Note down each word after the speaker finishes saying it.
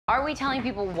are we telling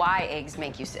people why eggs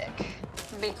make you sick?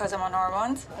 Because I'm on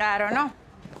hormones? I don't know.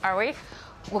 Are we?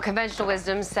 Well, conventional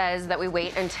wisdom says that we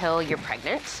wait until you're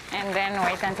pregnant. And then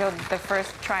wait until the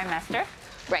first trimester?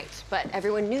 Right, but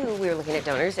everyone knew we were looking at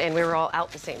donors, and we were all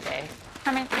out the same day.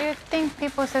 I mean, do you think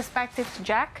people suspect it's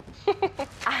Jack?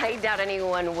 I doubt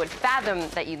anyone would fathom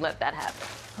that you'd let that happen.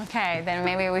 Okay, then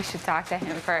maybe we should talk to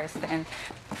him first. And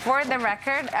for the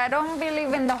record, I don't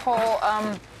believe in the whole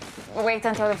wait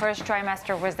until the first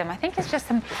trimester wisdom. I think it's just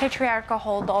some patriarchal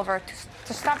holdover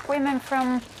to stop women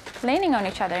from leaning on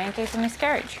each other in case of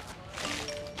miscarriage.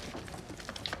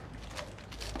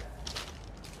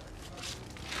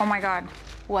 Oh my God.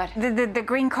 What? The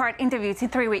green card interviews in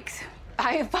 3 weeks.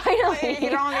 I finally.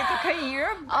 It only took a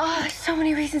year. Oh, there's so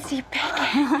many reasons to pick.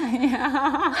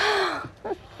 Yeah.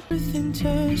 Everything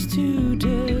turns to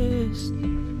dust.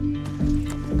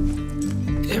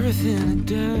 Everything it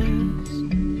does.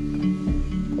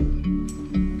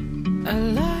 A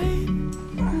lie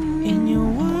in your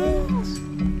words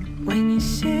when you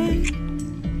say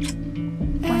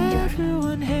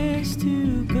everyone has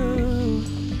to go.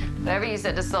 Whatever you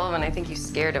said to Sullivan, I think you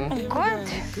scared him. Good.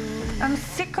 I'm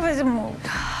sick of his move.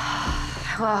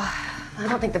 Well, I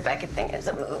don't think the Beckett thing is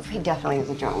a move. He definitely is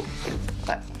a drunk.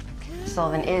 But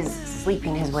Sullivan is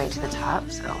sleeping his way to the top,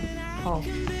 so. Oh.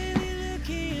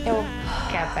 He'll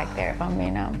get back there if I'm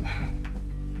being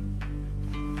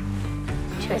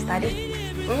Should I study?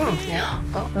 Yeah.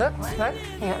 Oh. Look.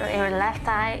 Your left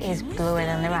eye is bluer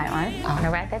than the right one. I'm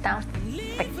gonna write that down.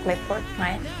 Like clipboard,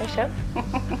 my show.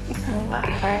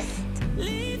 First.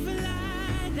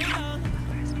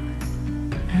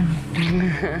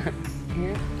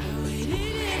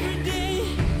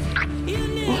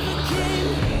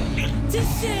 To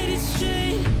set it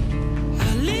straight.